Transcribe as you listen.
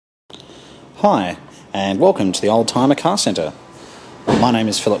Hi, and welcome to the Oldtimer Car Centre. My name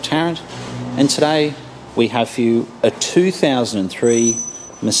is Philip Tarrant, and today we have for you a 2003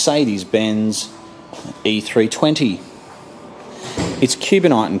 Mercedes-Benz E320. It's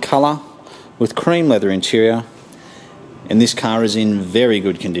Cubanite in colour with cream leather interior, and this car is in very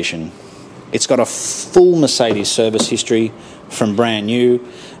good condition. It's got a full Mercedes service history from brand new,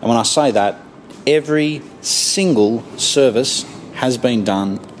 and when I say that, every single service has been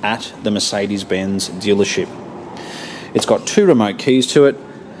done at the Mercedes-Benz dealership. It's got 2 remote keys to it,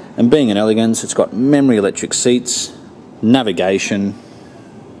 and being an Elegance, it's got memory electric seats, navigation,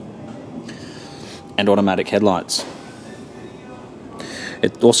 and automatic headlights.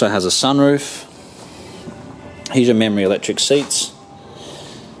 It also has a sunroof. Here's your memory electric seats.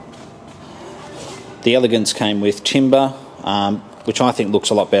 The Elegance came with timber, which I think looks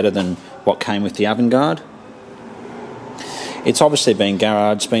a lot better than what came with the Avantgarde. It's obviously been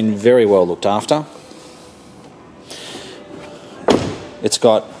garaged, been very well looked after. It's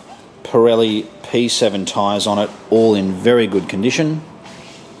got Pirelli P7 tyres on it, all in very good condition.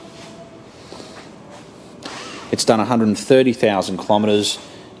 It's done 130,000 kilometres,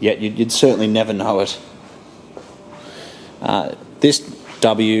 yet you'd certainly never know it. This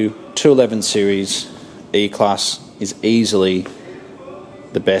W211 series E-Class is easily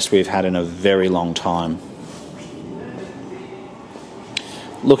the best we've had in a very long time.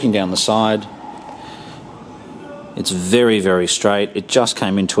 Looking down the side, it's very, very straight. It just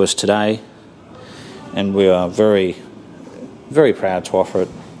came into us today, and we are very, very proud to offer it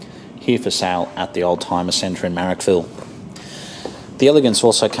here for sale at the Oldtimer Centre in Marrickville. The Elegance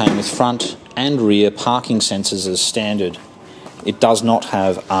also came with front and rear parking sensors as standard. It does not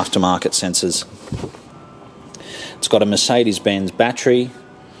have aftermarket sensors. It's got a Mercedes-Benz battery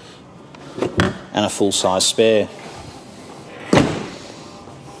and a full-size spare.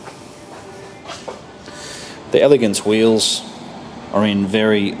 The Elegance wheels are in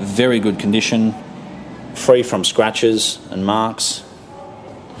very, very good condition, free from scratches and marks.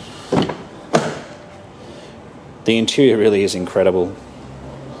 The interior really is incredible.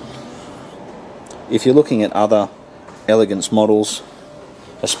 If you're looking at other Elegance models,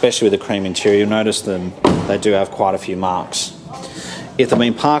 especially with the cream interior, you'll notice they do have quite a few marks. If they've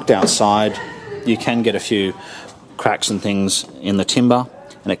been parked outside, you can get a few cracks and things in the timber,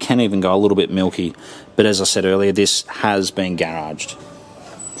 and it can even go a little bit milky. But as I said earlier, this has been garaged.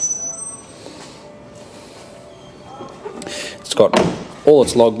 It's got all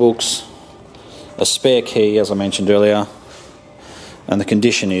its logbooks, a spare key, as I mentioned earlier, and the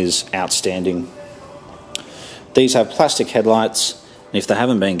condition is outstanding. These have plastic headlights, and if they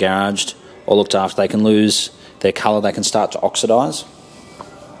haven't been garaged or looked after, they can lose their colour, they can start to oxidise.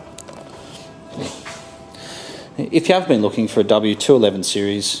 If you have been looking for a W211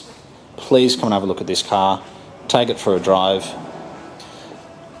 series, please come and have a look at this car, take it for a drive,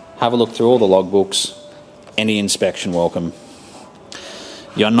 have a look through all the logbooks, any inspection welcome.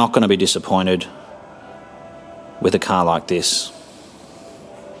 You're not going to be disappointed with a car like this.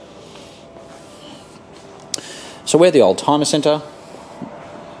 So we're the Oldtimer Centre.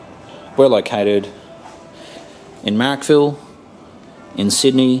 We're located in Marrickville, in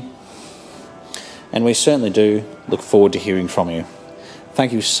Sydney, and we certainly do look forward to hearing from you.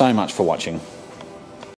 Thank you so much for watching.